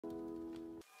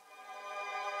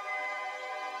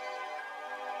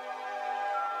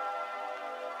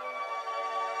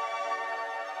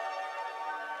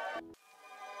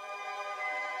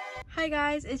Hi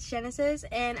guys, it's Genesis,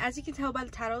 and as you can tell by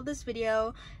the title of this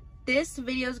video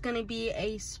is going to be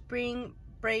a spring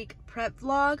break prep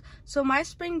vlog. So my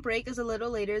spring break is a little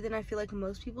later than I feel like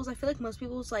most people's. I feel like most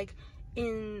people's like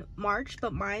in March,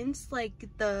 but mine's like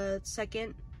the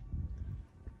second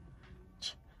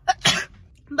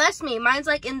bless me, mine's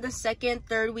like in the second,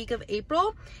 third week of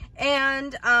April.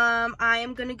 And I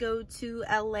am gonna go to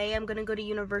LA. I'm gonna go to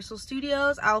Universal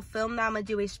Studios. I'll film that. I'm gonna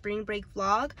do a spring break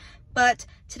vlog. But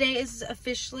today is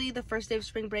officially the first day of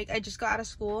spring break. I just got out of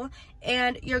school,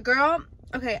 and your girl,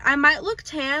 okay, I might look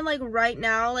tan like right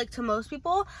now, like to most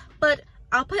people, but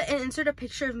I'll insert a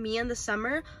picture of me in the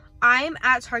summer. I'm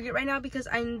at Target right now because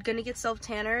I'm gonna get self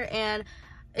tanner, and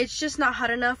it's just not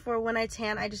hot enough for when I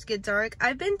tan, I just get dark.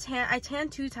 I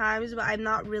tanned 2 times, but I'm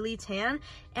not really tan,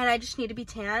 and I just need to be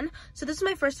tan. So this is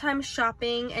my first time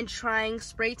shopping and trying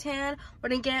spray tan. We're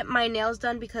gonna get my nails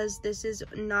done because this is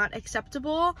not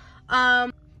acceptable.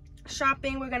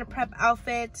 Shopping, we're gonna prep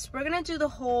outfits, we're gonna do the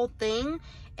whole thing,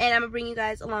 and I'm gonna bring you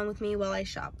guys along with me while I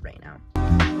shop right now.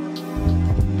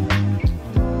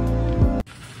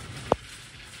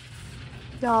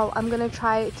 Y'all, I'm gonna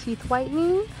try teeth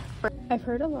whitening. I've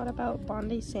heard a lot about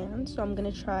Montes sand, so I'm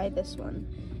gonna try this one.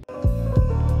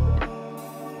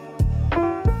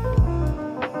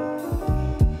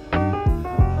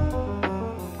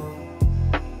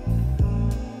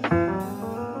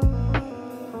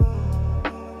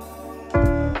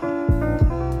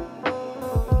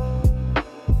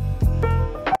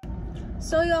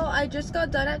 So y'all, I just got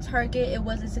done at Target. It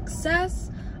was a success.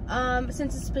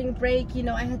 Since it's spring break, you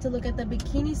know, I had to look at the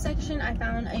bikini section. I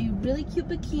found a really cute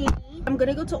bikini. I'm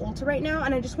gonna go to Ulta right now,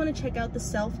 and I just want to check out the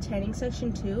self-tanning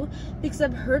section too, because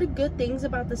I've heard good things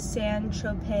about the Saint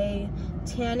Tropez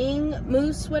tanning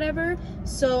mousse, whatever.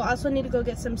 So I also need to go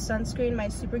get some sunscreen. My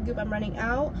super goop, I'm running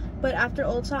out, but after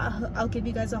Ulta I'll give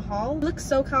you guys a haul. It looks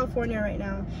so California right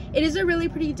now. It is a really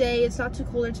pretty day. It's not too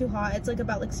cold or too hot. It's like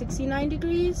about like 69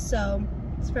 degrees, so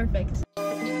it's perfect.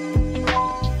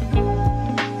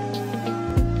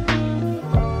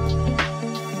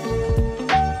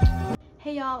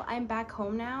 Hey y'all, I'm back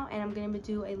home now, and I'm gonna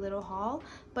do a little haul,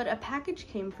 but a package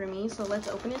came for me, so let's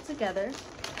open it together.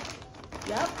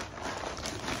 Yep.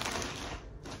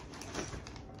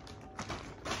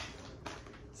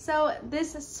 So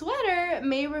this sweater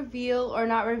may reveal or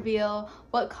not reveal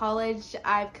what college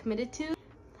I've committed to.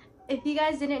 If you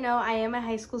guys didn't know, I am a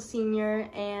high school senior,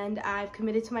 and I've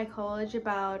committed to my college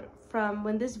from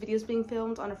when this video is being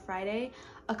filmed on a Friday,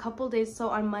 a couple days. So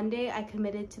on Monday, I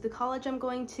committed to the college I'm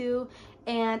going to,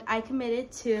 and I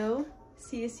committed to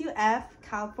CSUF,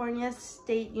 California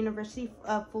State University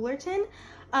of Fullerton.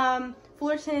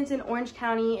 Fullerton is in Orange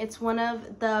County. It's one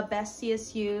of the best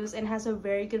CSUs and has a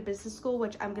very good business school,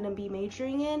 which I'm going to be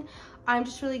majoring in. I'm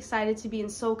just really excited to be in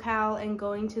SoCal and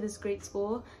going to this great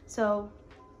school. So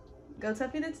go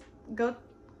Tuffy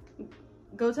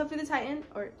the Titan,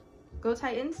 or go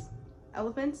Titans,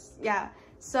 elephants, yeah.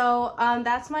 So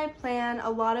that's my plan. A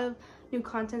lot of new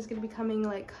content is going to be coming,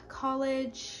 like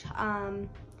college,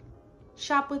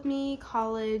 shop with me,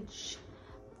 college,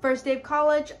 first day of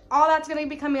college, all that's going to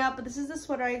be coming up. But this is the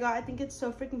sweater I got. I think it's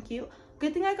so freaking cute.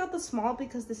 Good thing I got the small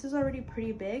because this is already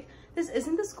pretty big. This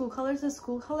isn't the school colors. The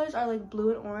school colors are like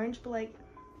blue and orange, but like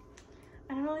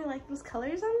I don't really like those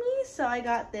colors on me, so I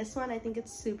got this one. I think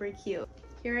it's super cute.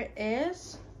 Here it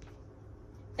is.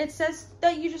 It says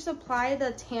that you just apply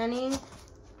the tanning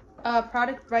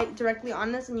product right directly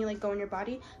on this, and you like go on your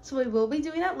body. So we will be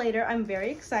doing that later. I'm very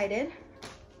excited.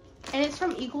 And it's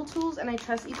from Equal Tools, and I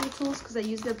trust Equal Tools because I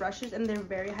use their brushes and they're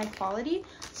very high quality.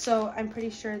 So I'm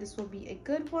pretty sure this will be a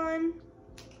good one.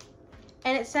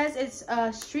 And it says it's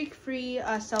a streak-free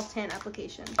self-tan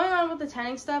application. Going on with the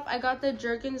tanning stuff, I got the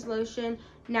Jergens Lotion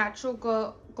Natural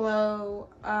Glow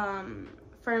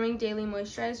Firming Daily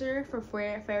Moisturizer for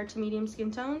fair to medium skin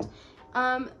tones.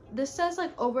 This says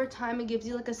like over time it gives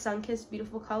you like a sun-kissed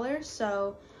beautiful color.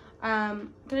 So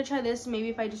I'm gonna try this maybe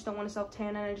if I just don't want to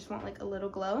self-tan and I just want like a little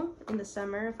glow in the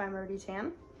summer if I'm already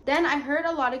tan. Then I heard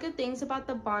a lot of good things about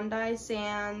the Bondi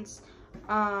Sands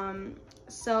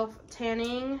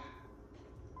self-tanning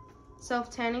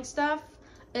stuff.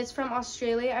 It's from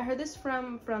Australia. I heard this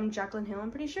from Jaclyn Hill,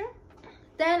 I'm pretty sure.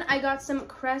 Then I got some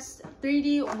Crest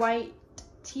 3D white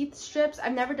teeth strips.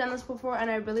 I've never done this before,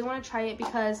 and I really want to try it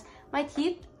because my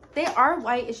teeth, they are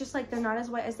white. It's just like they're not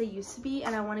as white as they used to be,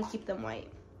 and I want to keep them white.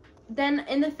 Then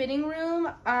in the fitting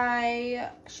room, I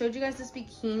showed you guys this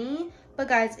bikini, but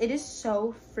guys, it is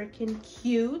so freaking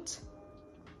cute.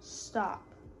 Stop.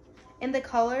 And the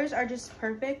colors are just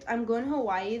perfect. I'm going to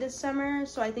Hawaii this summer,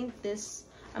 so I think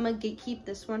I'm gonna keep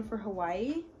this one for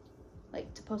Hawaii.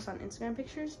 like to post on Instagram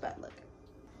pictures, but look.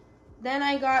 Then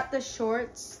I got the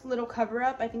shorts little cover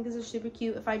up. I think this is super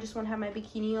cute if I just want to have my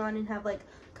bikini on and have like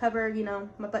cover, you know,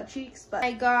 my butt cheeks. But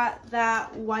I got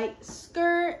that white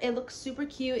skirt. It looks super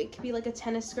cute. It could be like a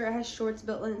tennis skirt. It has shorts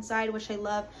built inside, which I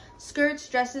love. Skirts,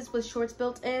 dresses with shorts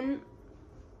built in.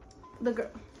 The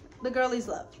girlies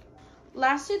love.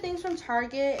 Last two things from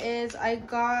Target is I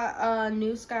got a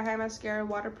new Sky High mascara,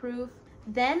 waterproof.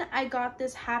 Then I got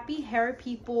this Happy Hair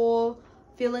People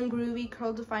Feeling Groovy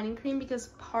Curl Defining Cream because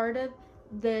part of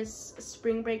this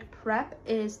spring break prep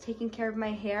is taking care of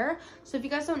my hair. So if you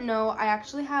guys don't know, I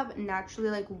actually have naturally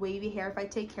like wavy hair. If I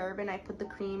take care of it and I put the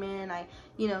cream in, I,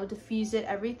 you know, diffuse it,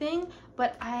 everything.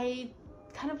 But I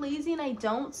kind of lazy and I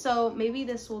don't, so maybe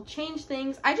this will change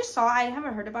things. I just saw, I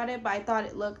haven't heard about it, but I thought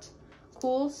it looked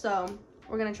cool, so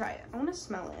we're gonna try it. I want to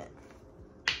smell it.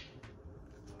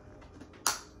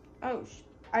 Oh,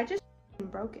 I just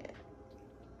broke it.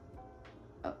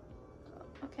 Oh,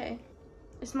 okay.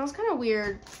 It smells kind of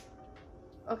weird.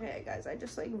 Okay, guys, I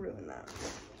just like ruined that.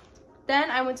 Then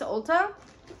I went to Ulta.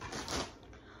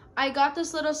 I got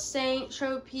this little Saint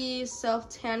Tropez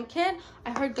self-tan kit.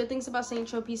 I heard good things about Saint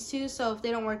Tropez too, so if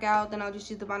they don't work out, then I'll just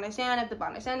use the Bondi Sand. If the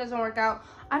Bondi Sand doesn't work out,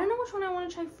 I don't know which one I want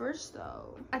to try first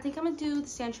though. I think I'm gonna do the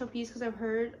Saint Tropez because I've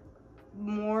heard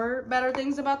more better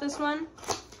things about this one.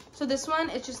 So this one,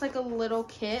 it's just like a little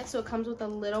kit, so it comes with a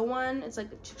little one. It's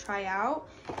like to try out,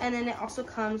 and then it also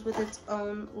comes with its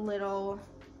own little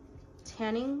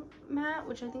tanning mat,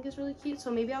 which I think is really cute. So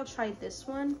maybe I'll try this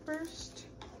one first.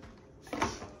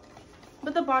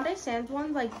 But the Bondi Sands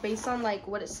one, like based on like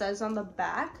what it says on the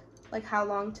back, like how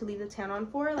long to leave the tan on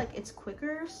for, like it's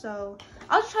quicker. So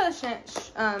I'll try the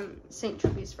Saint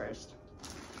Tropez first.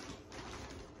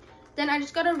 Then I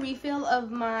just got a refill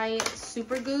of my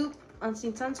Super Goop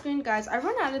Unseen Sunscreen. Guys, I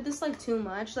run out of this like too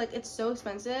much. Like it's so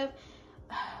expensive,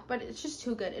 but it's just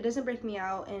too good. It doesn't break me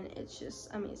out and it's just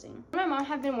amazing. My mom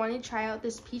had been wanting to try out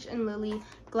this Peach and Lily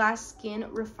Glass Skin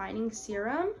Refining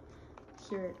Serum.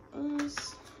 Here it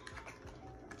is.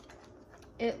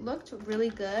 It looked really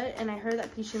good, and I heard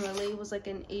that Peach and Lily was like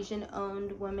an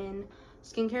Asian-owned women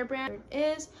skincare brand. It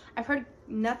is. I've heard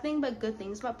nothing but good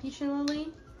things about Peach and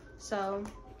Lily, so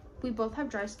we both have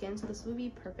dry skin, so this would be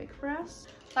perfect for us.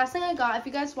 Last thing I got, if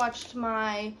you guys watched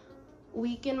my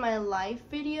week in my life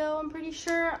video, I'm pretty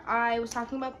sure, I was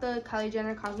talking about the Kylie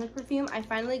Jenner Cosmic perfume. I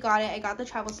finally got it. I got the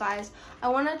travel size. I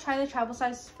want to try the travel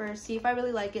size first, see if I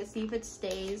really like it, see if it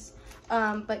stays.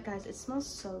 But guys, it smells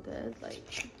so good.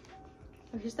 Like,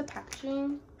 oh, here's the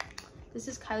packaging. This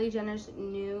is Kylie Jenner's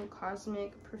new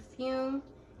Cosmic perfume.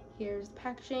 Here's the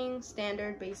packaging,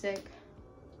 standard, basic.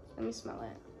 Let me smell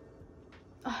it.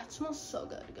 Oh, it smells so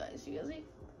good, guys. You guys like,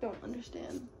 don't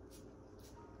understand.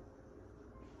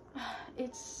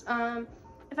 It's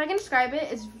if I can describe it,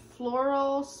 it's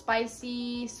floral,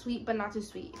 spicy, sweet but not too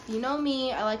sweet. If you know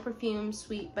me, I like perfumes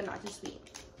sweet but not too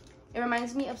sweet. It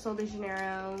reminds me of Sol de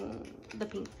Janeiro,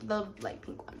 the light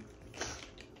pink one.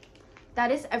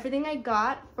 That is everything I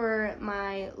got for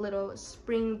my little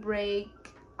spring break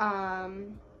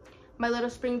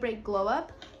glow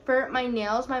up. For my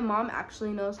nails, my mom actually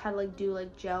knows how to like do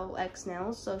like gel X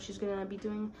nails, so she's gonna be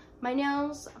doing my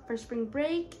nails for spring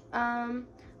break.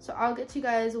 So I'll get to you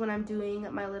guys when I'm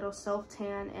doing my little self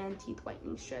tan and teeth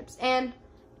whitening strips and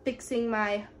fixing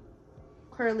my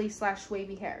curly /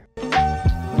 wavy hair.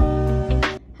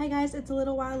 Hi guys, it's a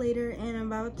little while later and I'm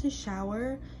about to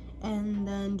shower and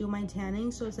then do my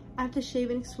tanning. So I have to shave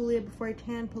and exfoliate before I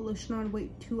tan, put lotion on,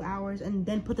 wait 2 hours, and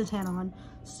then put the tan on.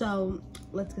 So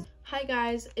let's go. Hi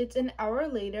guys, it's an hour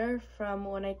later from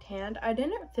when I tanned. I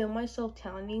didn't film myself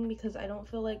tanning because I don't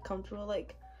feel like comfortable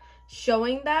like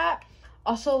showing that.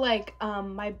 Also, like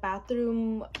my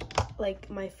bathroom, like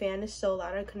my fan is so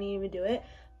loud I couldn't even do it.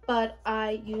 But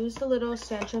I used the little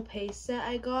Saint Tropez set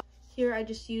I got. Here I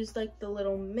just used like the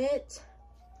little mitt,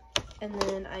 and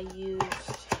then I used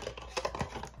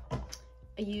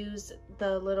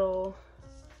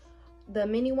the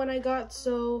mini one I got.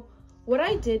 So what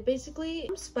I did basically,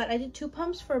 but I did 2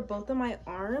 pumps for both of my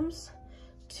arms,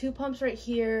 2 pumps right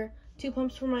here, 2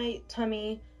 pumps for my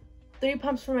tummy, 3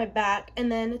 pumps for my back,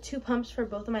 and then 2 pumps for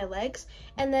both of my legs.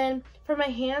 And then for my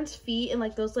hands, feet, and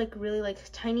like those like really like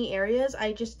tiny areas,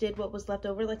 I just did what was left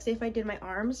over. Like say if I did my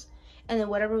arms and then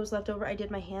whatever was left over, I did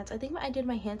my hands. I think I did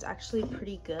my hands actually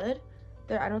pretty good.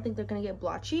 I don't think they're gonna get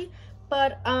blotchy.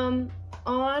 But on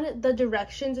the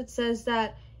directions it says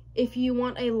that if you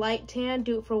want a light tan,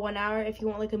 do it for 1 hour. If you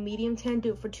want like a medium tan,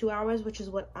 do it for 2 hours, which is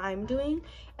what I'm doing.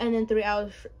 And then 3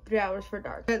 hours for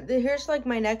dark. Here's like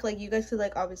my neck, like you guys could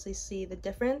like obviously see the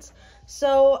difference.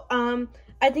 So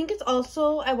I think it's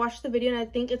also, I watched the video and I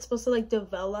think it's supposed to like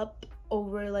develop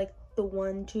over like the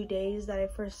 1-2 days that I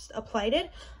first applied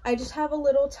it. I just have a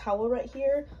little towel right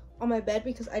here on my bed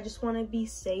because I just want to be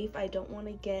safe. I don't want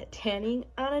to get tanning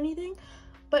on anything.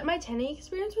 But my tanning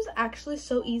experience was actually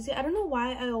so easy. I don't know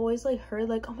why I always like heard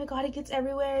like, oh my god, it gets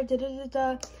everywhere, da da da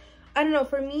da. I don't know,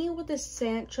 for me with this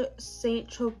Saint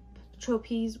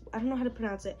Tropez, I don't know how to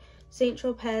pronounce it, Saint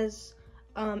Tropez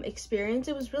experience,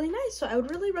 it was really nice. So I would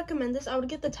really recommend this. I would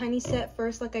get the tiny set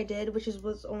first like I did, which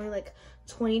was only like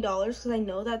 $20 because I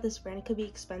know that this brand could be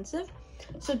expensive.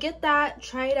 So get that,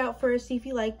 try it out first, see if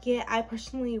you like it. I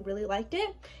personally really liked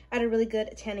it. I had a really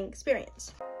good tanning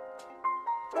experience.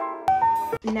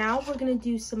 Now we're gonna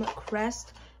do some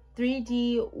Crest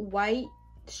 3D white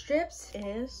strips.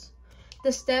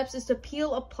 The steps is to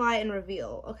peel, apply, and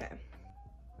reveal. Okay.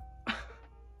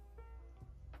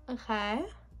 Okay.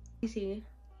 You see.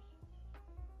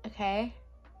 Okay.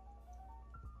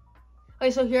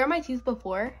 Okay, so here are my teeth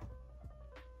before.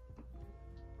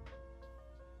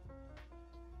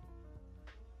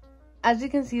 As you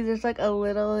can see, there's like a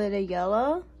little bit of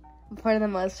yellow. But for the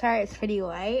most part, it's pretty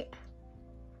white.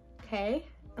 Okay.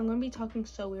 I'm gonna be talking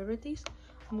so weird with these.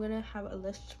 I'm gonna have a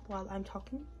list while I'm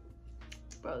talking.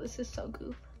 Bro, this is so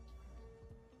goof.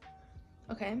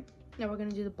 Okay, now we're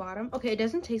gonna do the bottom. Okay, it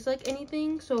doesn't taste like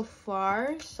anything so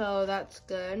far, so that's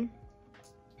good.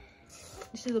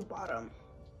 This is the bottom.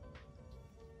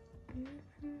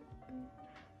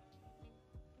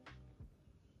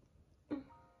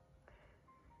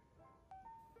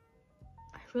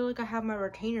 I feel like I have my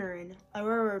retainer in. I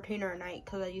wear a retainer at night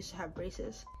because I used to have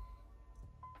braces.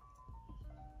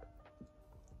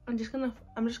 I'm just gonna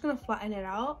flatten it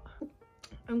out.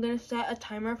 I'm gonna set a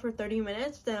timer for 30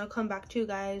 minutes, then I'll come back to you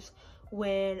guys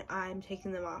when I'm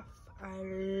taking them off. I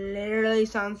literally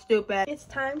sound stupid. It's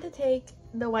time to take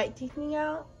the white teething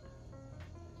out.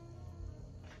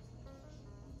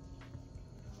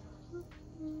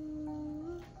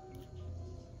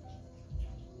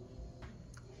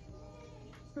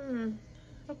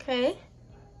 Okay.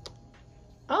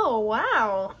 Oh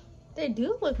wow, they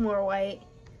do look more white.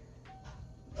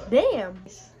 Damn.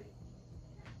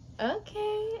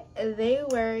 Okay, they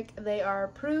work. They are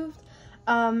approved.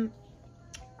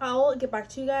 I'll get back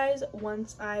to you guys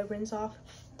once I rinse off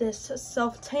this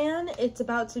self tan. It's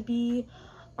about to be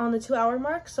on the 2-hour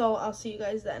mark, so I'll see you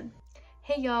guys then.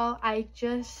 Hey y'all, I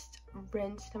just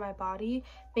rinsed my body.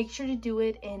 Make sure to do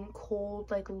it in cold,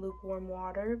 like lukewarm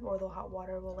water, or the hot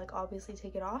water will like obviously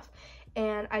take it off.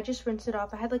 And I just rinsed it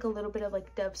off. I had like a little bit of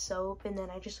like Dove soap, and then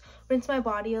I just rinsed my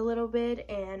body a little bit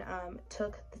and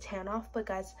took the tan off. But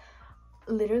guys,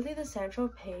 literally the Saint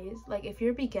Tropez, like if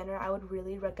you're a beginner, I would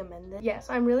really recommend this. Yes,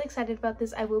 I'm really excited about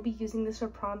this. I will be using this for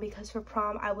prom because for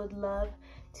prom I would love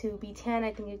to be tan.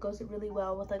 I think it goes really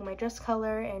well with like my dress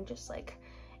color, and just like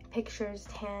pictures,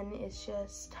 tan is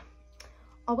just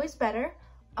always better.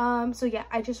 So yeah,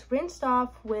 I just rinsed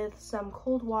off with some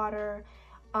cold water,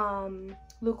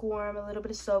 lukewarm, a little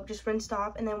bit of soap, just rinsed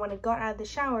off. And then when I got out of the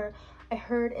shower, I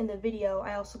heard in the video,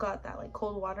 I also got that like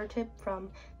cold water tip from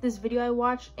this video I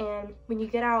watched. And when you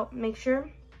get out, make sure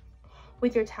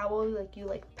with your towel, like you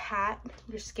like pat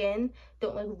your skin,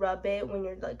 don't like rub it when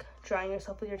you're like drying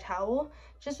yourself with your towel,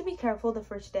 just to be careful the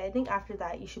first day. I think after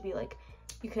that you should be like,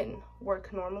 you can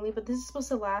work normally, but this is supposed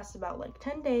to last about like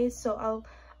 10 days, so I'll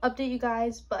update you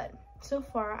guys. But so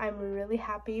far I'm really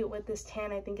happy with this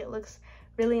tan. I think it looks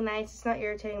really nice. It's not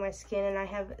irritating my skin, and I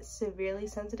have severely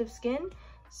sensitive skin,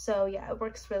 so yeah, it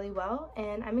works really well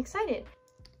and I'm excited.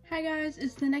 Hi guys,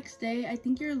 it's the next day. I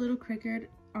think you're a little crickered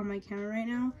on my camera right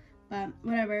now, but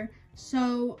whatever.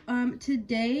 So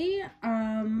today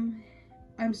I'm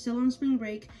still on spring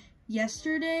break.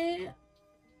 Yesterday,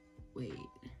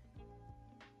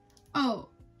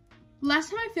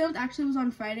 last time I filmed actually was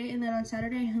on Friday, and then on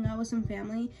Saturday I hung out with some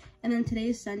family, and then today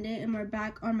is Sunday and we're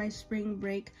back on my spring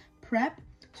break prep.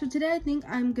 So today I think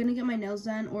I'm gonna get my nails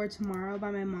done, or tomorrow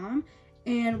by my mom,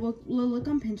 and we'll look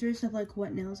on Pinterest of like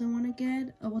what nails I want to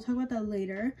get. We'll talk about that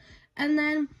later. And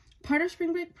then part of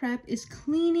spring break prep is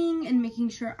cleaning and making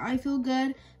sure I feel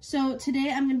good. So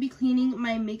today I'm gonna be cleaning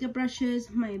my makeup brushes,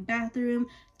 my bathroom,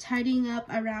 tidying up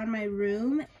around my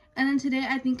room. And then today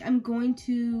I think I'm going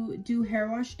to do hair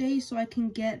wash day so I can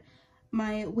get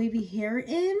my wavy hair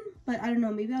in, but I don't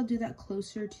know, maybe I'll do that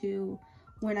closer to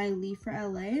when I leave for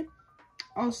LA.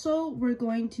 Also, we're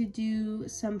going to do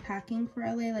some packing for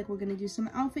LA, like we're gonna do some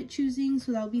outfit choosing,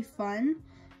 so that'll be fun.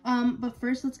 But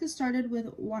first, let's get started with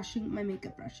washing my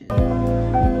makeup brushes.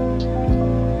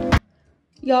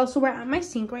 Y'all, so we're at my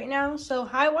sink right now. So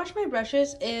how I wash my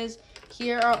brushes is,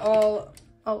 here are all,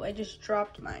 oh, I just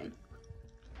dropped mine.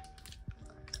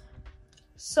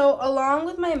 So along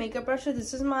with my makeup brushes,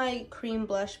 this is my cream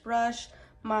blush brush.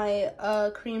 my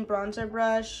cream bronzer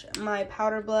brush, my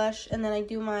powder blush, and then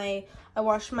I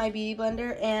wash my beauty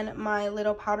blender and my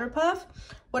little powder puff.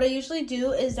 What I usually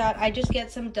do is that I just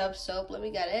get some Dove soap. Let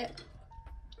me get it.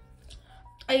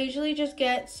 I usually just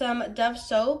get some Dove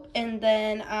soap and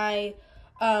then I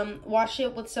wash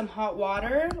it with some hot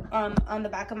water on the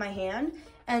back of my hand,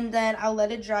 and then I'll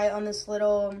let it dry on this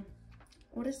little,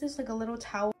 what is this, like a little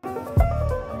towel.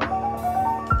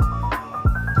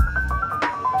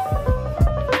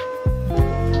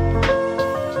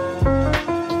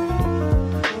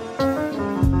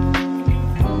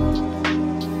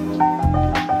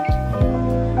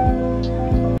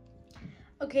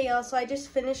 Okay, y'all, so I just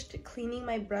finished cleaning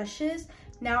my brushes.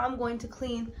 Now I'm going to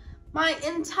clean my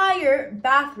entire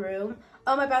bathroom.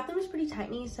 My bathroom is pretty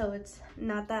tiny, so it's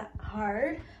not that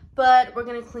hard, but we're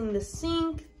gonna clean the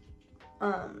sink.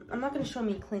 I'm not gonna show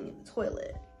me cleaning the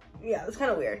toilet. Yeah, it's kind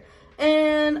of weird.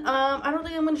 And I don't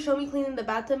think I'm gonna show me cleaning the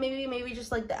bathtub. Maybe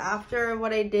just like the after of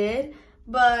what I did.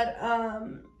 But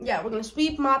yeah, we're gonna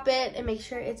sweep, mop it, and make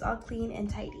sure it's all clean and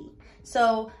tidy.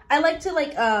 So I like to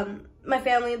like my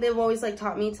family, they've always like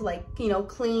taught me to like, you know,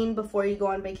 clean before you go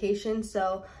on vacation.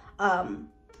 So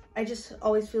I just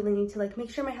always feel the need to like make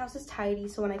sure my house is tidy,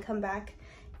 so when I come back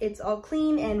it's all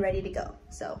clean and ready to go.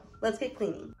 So let's get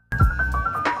cleaning.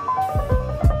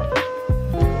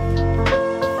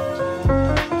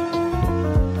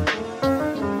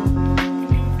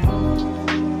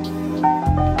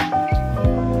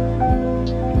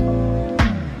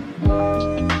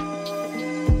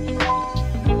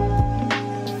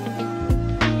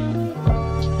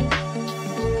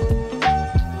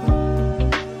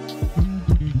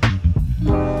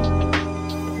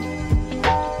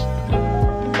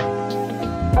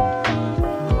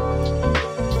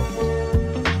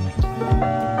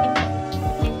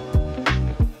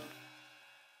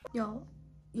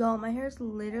 Y'all, my hair is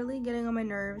literally getting on my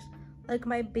nerves. Like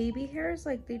my baby hairs,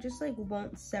 like they just like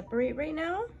won't separate right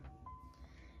now.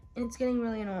 And it's getting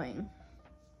really annoying.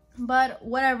 But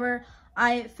whatever,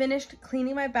 I finished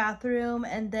cleaning my bathroom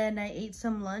and then I ate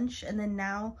some lunch, and then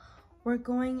now we're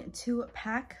going to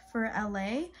pack for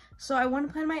LA. So I want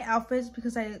to plan my outfits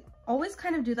because I always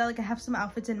kind of do that. Like I have some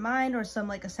outfits in mind or some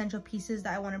like essential pieces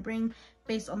that I want to bring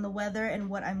based on the weather and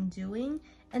what I'm doing.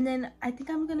 And then I think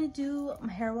I'm gonna do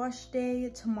my hair wash day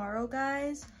tomorrow,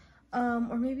 guys.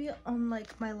 Or maybe on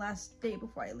like my last day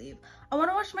before I leave. I want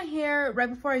to wash my hair right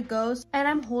before I go. And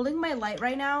I'm holding my light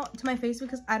right now to my face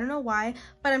because I don't know why,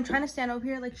 but I'm trying to stand over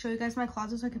here, like show you guys my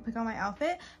closet so I can pick out my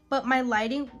outfit. But my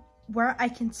lighting, where I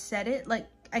can set it, like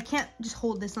I can't just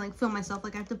hold this and like film myself.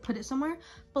 Like I have to put it somewhere,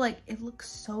 but like it looks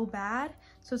so bad.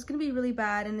 So it's gonna be really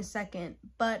bad in a second.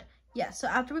 But yeah, so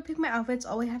after we pick my outfits,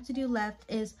 all we have to do left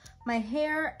is my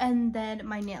hair and then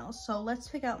my nails. So let's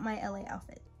pick out my LA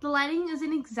outfit. The lighting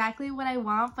isn't exactly what I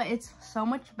want, but it's so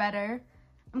much better.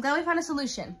 I'm glad we found a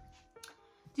solution.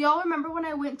 Do y'all remember when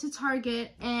I went to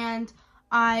Target and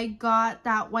I got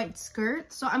that white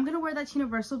skirt? So I'm gonna wear that to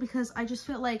Universal because I just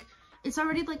feel like it's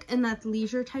already like in that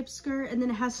leisure type skirt, and then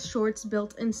it has shorts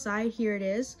built inside. Here it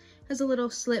is. It has a little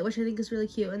slit, which I think is really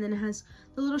cute, and then it has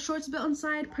the little shorts built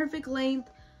inside, perfect length.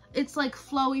 It's like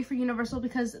flowy for Universal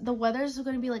because the weather is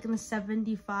going to be like in the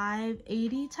 75,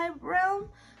 80 type realm.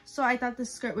 So I thought this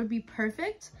skirt would be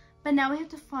perfect. But now we have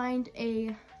to find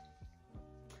a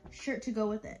shirt to go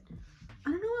with it.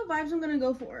 I don't know what vibes I'm going to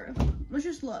go for. Let's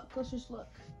just look.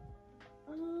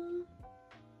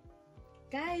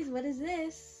 Guys, what is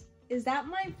this? Is that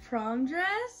my prom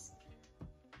dress?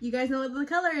 You guys know what the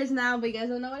color is now, but you guys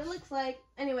don't know what it looks like.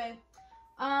 Anyway,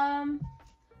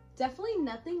 definitely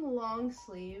nothing long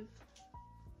sleeve.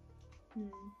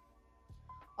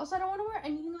 Also, I don't want to wear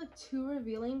anything like too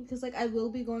revealing because like I will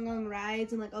be going on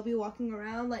rides and like I'll be walking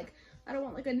around. Like I don't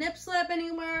want like a nip slip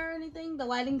anywhere or anything. The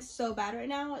lighting's so bad right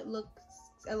now. It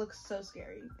looks so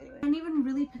scary. Anyway, I don't even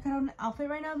really pick out an outfit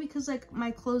right now because like my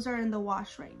clothes are in the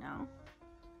wash right now.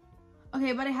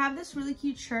 Okay, but I have this really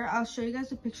cute shirt. I'll show you guys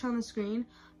the picture on the screen.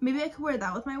 Maybe I could wear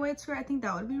that with my white skirt. I think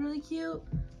that would be really cute.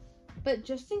 But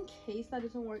just in case that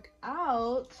doesn't work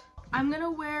out, I'm gonna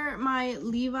wear my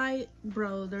Levi,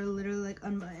 bro, they're literally like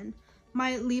unbuttoned.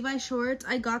 My Levi shorts,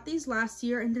 I got these last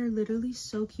year and they're literally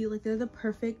so cute. Like they're the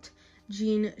perfect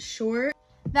jean short.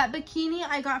 That bikini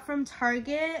I got from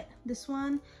Target, this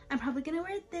one, I'm probably gonna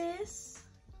wear this.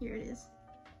 Here it is.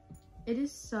 It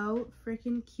is so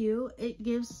freaking cute. It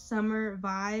gives summer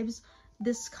vibes.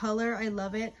 This color, I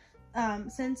love it.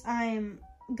 Since I'm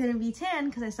gonna be tan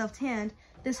because I self-tanned,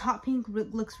 this hot pink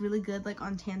looks really good like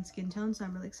on tan skin tone, so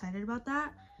I'm really excited about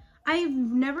that. I've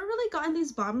never really gotten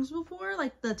these bottoms before,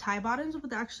 like the tie bottoms, but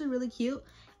they're actually really cute.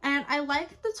 And I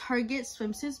like the Target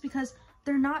swimsuits because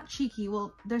they're not cheeky.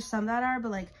 Well, there's some that are,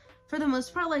 but like for the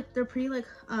most part, like they're pretty like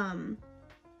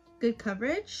good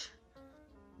coverage.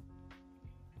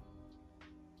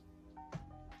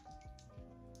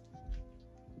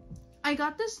 I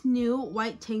got this new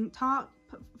white tank top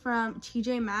from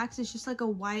TJ Maxx. It's just like a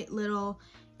white little,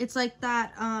 it's like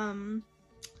that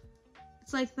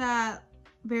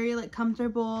very like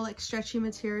comfortable, like stretchy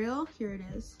material. Here it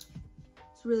is.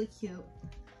 It's really cute.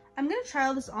 I'm gonna try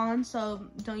all this on, so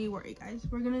don't you worry, guys.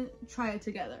 We're gonna try it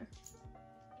together.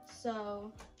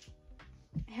 So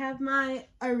I have my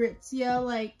Aritzia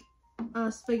like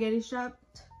spaghetti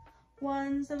strapped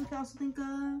ones that we can also think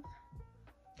of.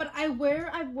 But I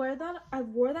wore that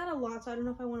a lot, so I don't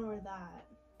know if I want to wear that.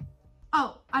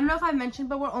 Oh, I don't know if I mentioned,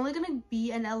 but we're only gonna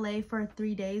be in LA for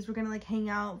 3 days. We're gonna like hang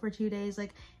out for 2 days,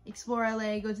 like explore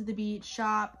LA, go to the beach,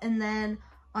 shop, and then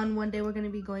on one day we're gonna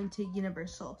be going to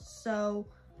Universal. So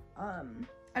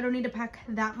I don't need to pack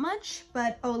that much,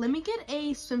 but oh, let me get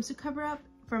a swimsuit cover up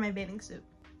for my bathing suit.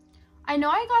 I know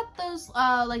I got those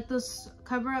like those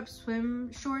cover up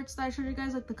swim shorts that I showed you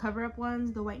guys, like the cover up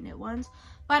ones, the white knit ones,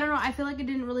 but I don't know, I feel like it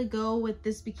didn't really go with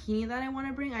this bikini that I want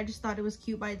to bring. I just thought it was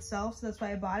cute by itself, so that's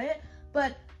why I bought it.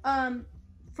 But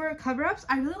for cover ups,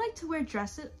 I really like to wear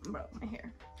dresses. Bro, my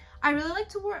hair. I really like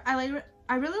to wear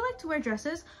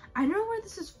dresses. I don't know where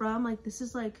this is from. Like this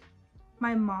is like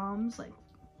my mom's, like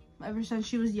ever since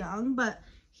she was young. But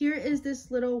here is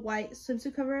this little white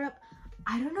swimsuit cover up.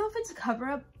 I don't know if it's a cover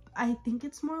up. I think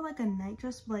it's more like a night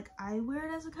dress, but like I wear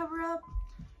it as a cover up.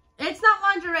 It's not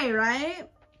lingerie, right?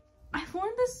 I've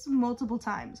worn this multiple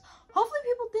times. Hopefully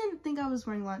people didn't think I was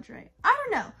wearing lingerie. I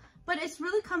don't know. But it's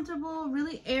really comfortable,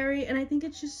 really airy, and I think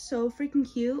it's just so freaking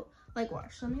cute. Like,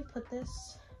 watch, let me put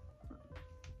this.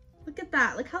 Look at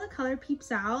that. Look how the color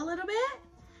peeps out a little bit.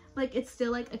 Like, it's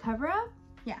still like a cover up.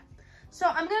 Yeah. So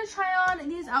I'm gonna try on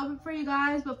these outfits for you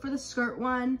guys, but for the skirt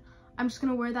one, I'm just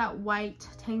gonna wear that white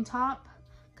tank top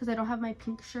because I don't have my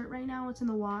pink shirt right now. It's in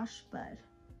the wash, but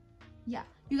yeah.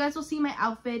 You guys will see my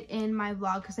outfit in my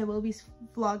vlog because I will be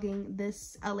vlogging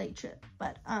this LA trip.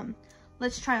 But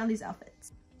let's try on these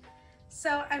outfits.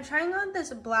 So I'm trying on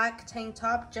this black tank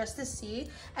top just to see,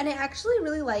 and I actually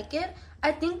really like it.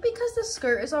 I think because the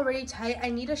skirt is already tight, I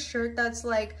need a shirt that's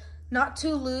like not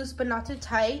too loose but not too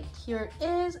tight. Here it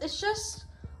is. It's just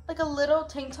like a little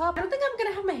tank top. I don't think I'm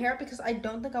gonna have my hair up because I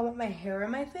don't think I want my hair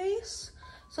in my face.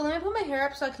 So let me put my hair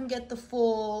up so I can get the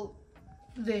full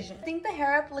vision. I think the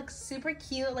hair up looks super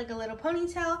cute, like a little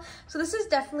ponytail. So this is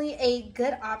definitely a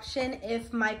good option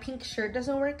if my pink shirt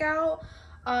doesn't work out.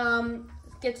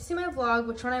 Get to see my vlog,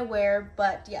 which one I wear,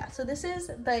 but yeah. So this is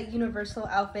the Universal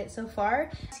outfit so far.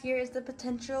 Here is the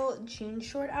potential jean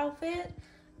short outfit.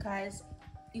 Guys,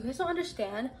 you guys don't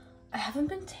understand. I haven't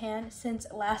been tan since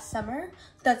last summer.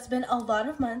 That's been a lot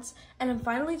of months, and I'm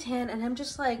finally tan, and I'm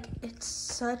just like, it's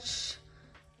so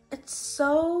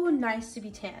nice to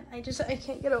be tan. I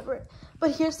can't get over it.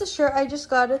 But here's the shirt. I just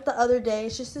got it the other day.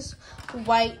 It's just this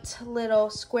white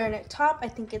little square neck top. I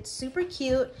think it's super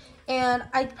cute. And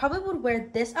I probably would wear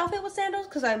this outfit with sandals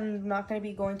because I'm not going to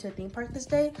be going to a theme park this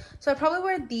day. So I'd probably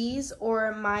wear these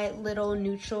or my little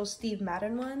neutral Steve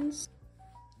Madden ones.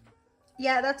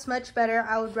 Yeah, that's much better.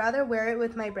 I would rather wear it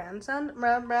with my brown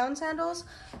sandals.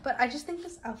 But I just think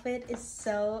this outfit is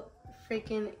so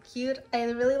freaking cute. I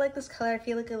really like this color. I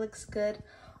feel like it looks good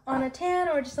on a tan,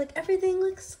 or just like everything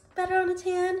looks better on a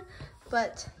tan.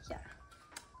 But yeah,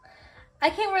 I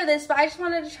can't wear this, but I just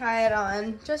wanted to try it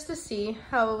on just to see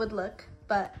how it would look.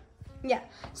 But yeah,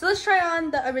 so let's try on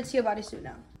the Aritzia bodysuit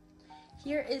now.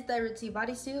 Here is the Aritzia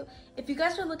bodysuit. If you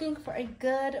guys are looking for a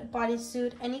good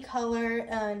bodysuit, any color,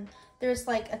 there's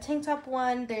like a tank top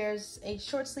one, there's a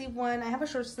short sleeve one. I have a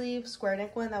short sleeve square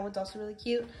neck one that one's also really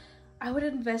cute. I would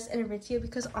invest in Aritzia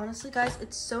because honestly, guys,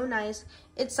 it's so nice.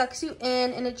 It sucks you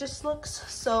in and it just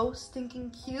looks so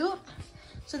stinking cute.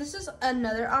 So this is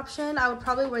another option. I would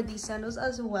probably wear these sandals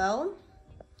as well.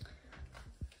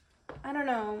 I don't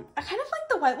know. I kind of like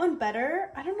the white one better.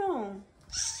 I don't know.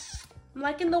 I'm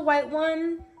liking the white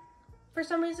one for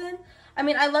some reason. I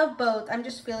mean, I love both. I'm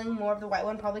just feeling more of the white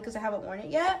one probably because I haven't worn it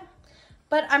yet.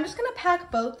 But I'm just gonna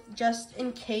pack both just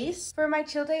in case. For my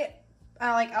chill day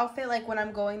like outfit, like when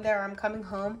I'm going there or I'm coming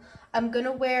home, I'm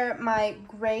gonna wear my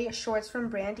gray shorts from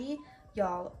Brandy.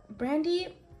 Y'all,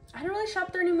 Brandy, I don't really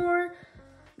shop there anymore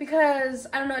because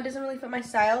I don't know, it doesn't really fit my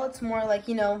style. It's more like,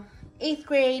 you know, 8th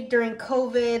grade during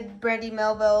COVID, Brandy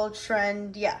Melville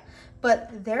trend, yeah.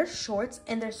 But their shorts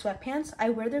and their sweatpants,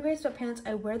 I wear their gray sweatpants,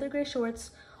 I wear their gray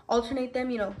shorts, alternate them,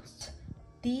 you know.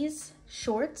 These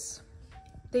shorts,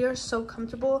 they are so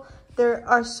comfortable. They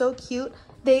are so cute.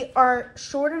 They are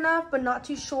short enough, but not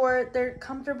too short. They're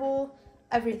comfortable,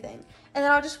 everything. And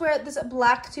then I'll just wear this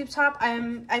black tube top.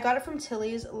 I got it from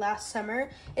Tilly's last summer.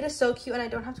 It is so cute and I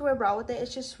don't have to wear a bra with it.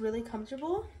 It's just really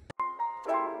comfortable.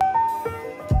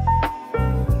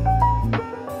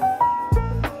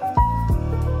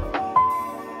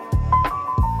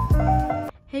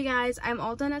 Hey guys, I'm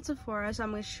all done at Sephora, so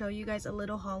I'm going to show you guys a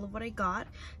little haul of what I got.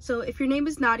 So if your name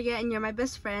is Nadia and you're my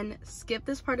best friend, skip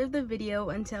this part of the video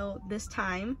until this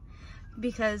time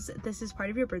because this is part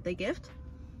of your birthday gift.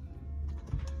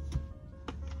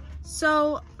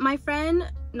 So my friend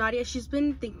Nadia, she's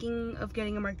been thinking of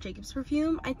getting a Marc Jacobs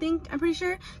perfume, I'm pretty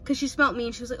sure, because she smelled me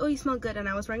and she was like, oh, you smell good, and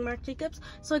I was wearing Marc Jacobs.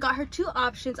 So I got her two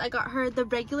options. I got her the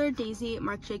regular Daisy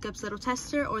Marc Jacobs little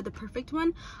tester or the perfect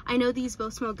one. I know these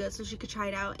both smell good, so she could try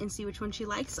it out and see which one she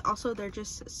likes. Also, they're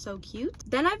just so cute.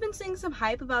 Then I've been seeing some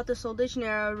hype about the Sol de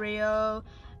Janeiro Rio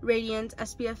Radiant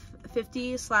SPF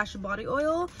 50/ body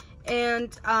oil,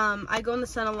 and I go in the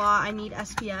sun a lot. I need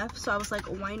SPF, so I was like,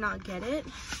 why not get it?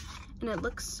 And it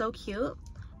looks so cute.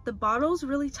 The bottle's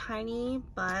really tiny,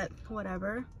 but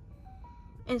whatever.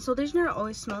 And Sol de Janeiro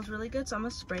always smells really good, so I'm gonna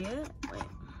spray it. Wait.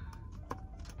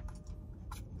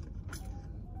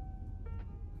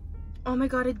 Oh my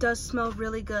god, it does smell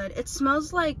really good. It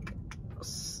smells like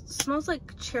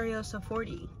Cheriosa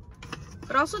 40.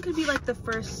 But also could be like the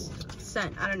first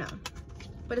scent, I don't know.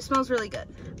 But it smells really good.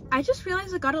 I just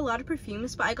realized I got a lot of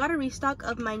perfumes, but I got a restock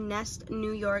of my Nest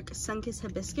New York Sunkissed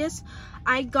Hibiscus.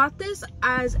 I got this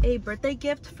as a birthday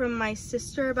gift from my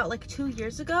sister about like 2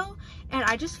 years ago, and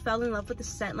I just fell in love with the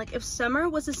scent. Like if summer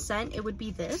was a scent, it would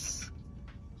be this.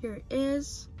 Here it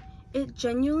is. It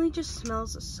genuinely just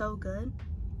smells so good.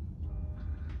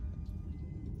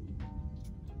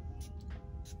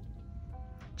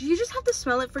 You just have to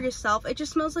smell it for yourself. It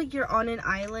just smells like you're on an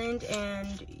island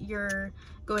and you're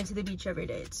going to the beach every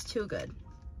day. It's too good.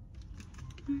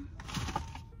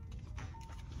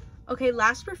 Okay,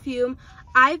 last perfume.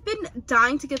 I've been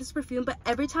dying to get this perfume, but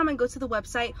every time I go to the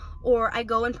website or I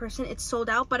go in person, it's sold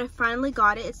out, but I finally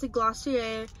got it. It's the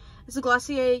Glossier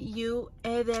Eau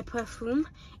de Parfum.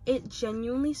 It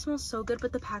genuinely smells so good,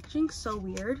 but the packaging's so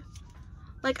weird.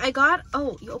 Like I got,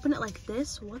 oh, you open it like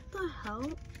this? What the hell?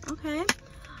 Okay.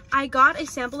 I got a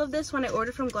sample of this when I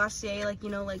ordered from Glossier, like, you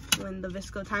know, like when the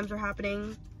Visco times were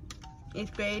happening,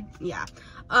 8th grade, yeah.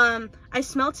 I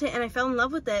smelt it and I fell in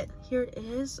love with it. Here it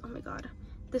is. Oh my god.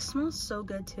 This smells so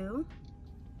good too.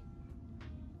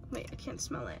 Wait, I can't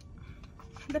smell it.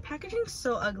 The packaging's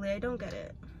so ugly, I don't get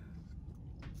it.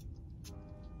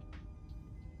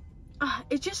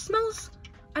 It just smells,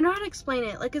 I don't know how to explain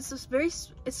it. Like it's just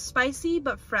it's spicy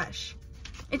but fresh.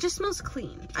 It just smells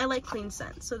clean. I like clean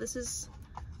scents, so this is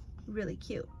really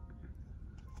cute.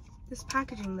 This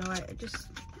packaging though, I just,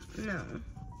 no.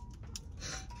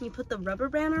 You put the rubber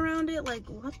band around it, like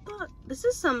what the, this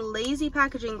is some lazy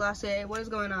packaging, Glossier. What is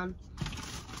going on?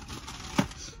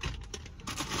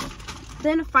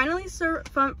 Then finally,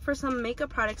 for some makeup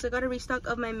products, I got a restock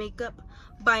of my Makeup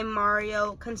by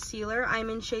Mario concealer. I'm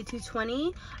in shade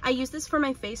 220. I use this for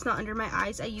my face, not under my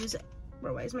eyes. I use,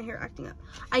 why is my hair acting up?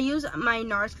 I use my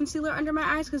NARS concealer under my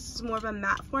eyes because it's more of a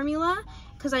matte formula.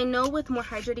 Because I know with more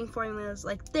hydrating formulas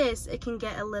like this, it can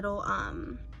get a little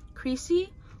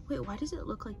creasy. Wait, why does it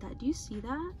look like that? Do you see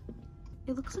that?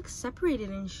 It looks like separated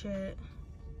and shit.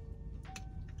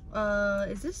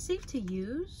 Is this safe to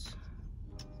use?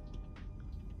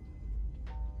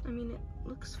 I mean, it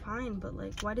looks fine, but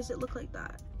like, why does it look like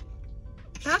that?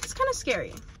 That's kind of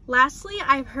scary. Lastly,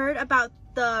 I've heard about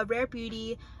the Rare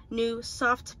Beauty new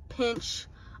Soft Pinch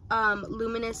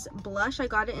luminous blush. I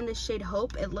got it in the shade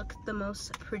Hope. It looked the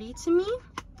most pretty to me.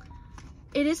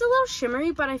 It is a little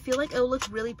shimmery, but I feel like it'll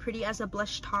look really pretty as a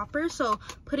blush topper. So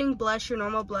putting blush, your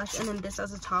normal blush, and then this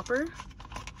as a topper.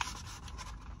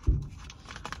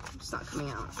 It's not coming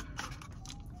out.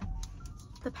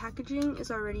 The packaging is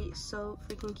already so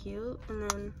freaking cute, and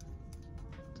then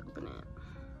let's open it.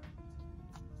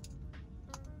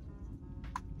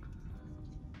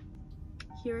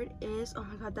 Here it is. Oh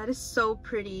my god, that is so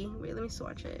pretty. Wait, let me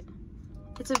swatch it.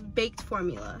 It's a baked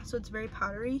formula, so it's very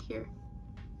powdery. Here.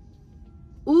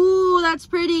 Ooh, that's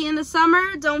pretty. In the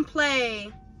summer, don't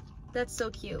play. That's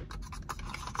so cute.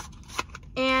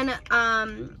 And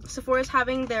Sephora's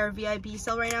having their VIB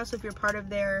sale right now, so if you're part of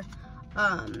their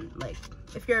like,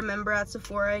 if you're a member at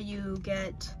Sephora, you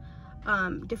get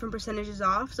different percentages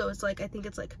off. So it's like, I think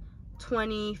it's like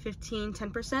 20, 15,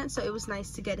 10%. So it was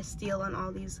nice to get a steal on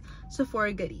all these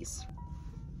Sephora goodies.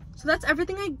 So that's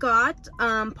everything I got,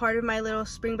 part of my little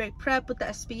spring break prep with the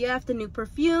SPF, the new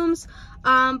perfumes.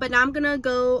 But now I'm gonna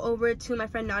go over to my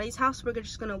friend Nadia's house. We're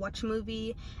just gonna watch a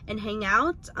movie and hang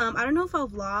out. I don't know if I'll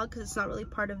vlog because it's not really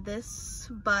part of this,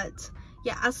 but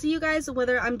yeah, I'll see you guys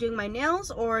whether I'm doing my nails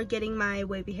or getting my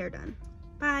wavy hair done.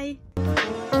 Bye.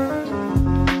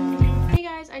 Hey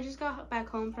guys, I just got back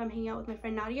home from hanging out with my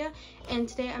friend Nadia, and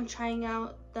today I'm trying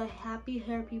out the Happy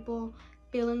Hair People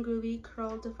Feel and Groovy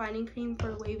Curl Defining Cream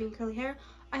for wavy and curly hair.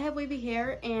 I have wavy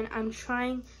hair and I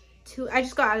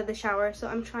just got out of the shower, so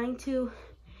I'm trying to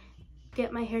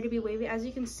get my hair to be wavy. As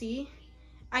you can see,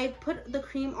 I put the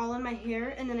cream all in my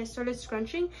hair and then I started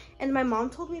scrunching, and my mom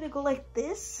told me to go like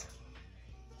this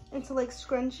and to like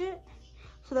scrunch it.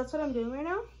 So that's what I'm doing right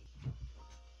now.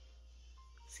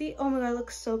 See, oh my god, it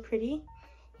looks so pretty.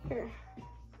 Here.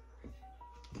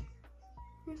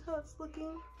 Here's how it's looking.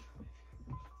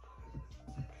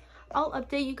 I'll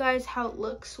update you guys how it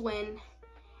looks when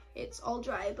it's all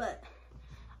dry, but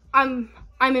I'm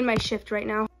in my shift right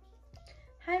now.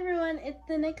 Hi everyone, it's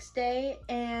the next day,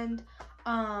 and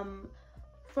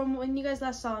from when you guys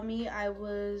last saw me, I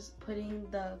was putting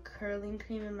the curling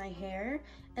cream in my hair,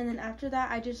 and then after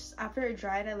that, after it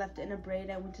dried, I left it in a braid.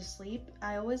 I went to sleep.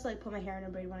 I always like put my hair in a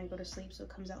braid when I go to sleep so it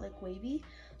comes out like wavy,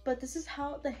 but this is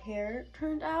how the hair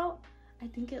turned out. I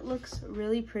think it looks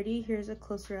really pretty. Here's a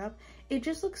closer up. It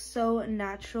just looks so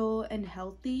natural and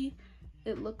healthy.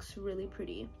 It looks really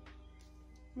pretty.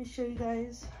 Let me show you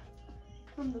guys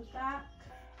from the back.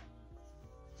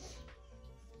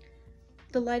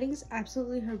 The lighting's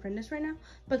absolutely horrendous right now,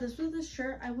 but this was the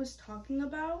shirt I was talking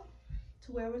about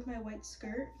to wear with my white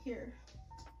skirt. Here,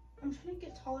 I'm trying to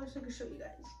get taller so I can show you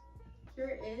guys.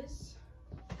 Here it is.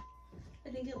 I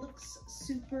think it looks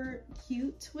super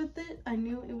cute with it. I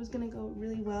knew it was gonna go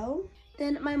really well.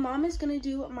 Then my mom is gonna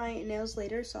do my nails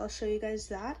later, so I'll show you guys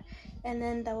that. And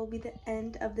then that will be the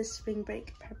end of the spring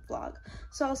break prep vlog.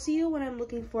 So I'll see you when I'm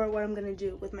looking for what I'm gonna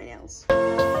do with my nails.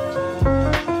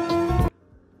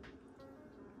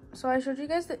 So I showed you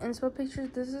guys the inspo pictures.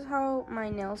 This is how my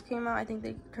nails came out. I think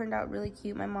they turned out really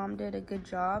cute. My mom did a good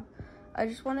job. I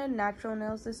just wanted natural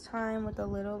nails this time with a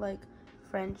little like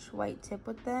French white tip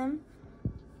with them.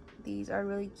 These are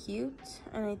really cute,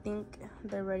 and I think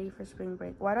they're ready for spring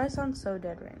break. Why do I sound so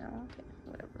dead right now? Okay,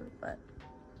 whatever, but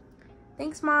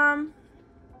thanks, Mom.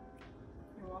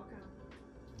 You're welcome.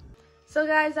 So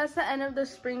guys, that's the end of the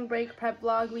spring break prep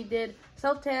vlog. We did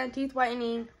self-tan, teeth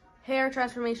whitening, hair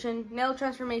transformation, nail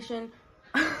transformation,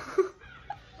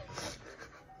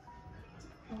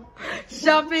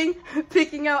 shopping,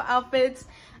 picking out outfits.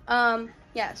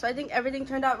 Yeah, so I think everything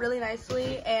turned out really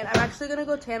nicely, and I'm actually gonna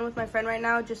go tan with my friend right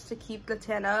now just to keep the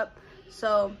tan up.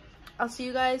 So I'll see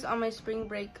you guys on my spring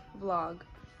break vlog.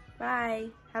 Bye.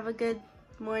 Have a good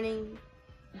morning,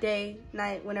 day,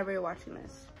 night, whenever you're watching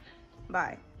this.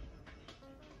 Bye.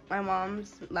 My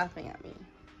mom's laughing at me.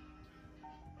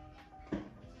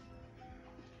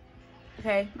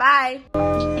 Okay, bye.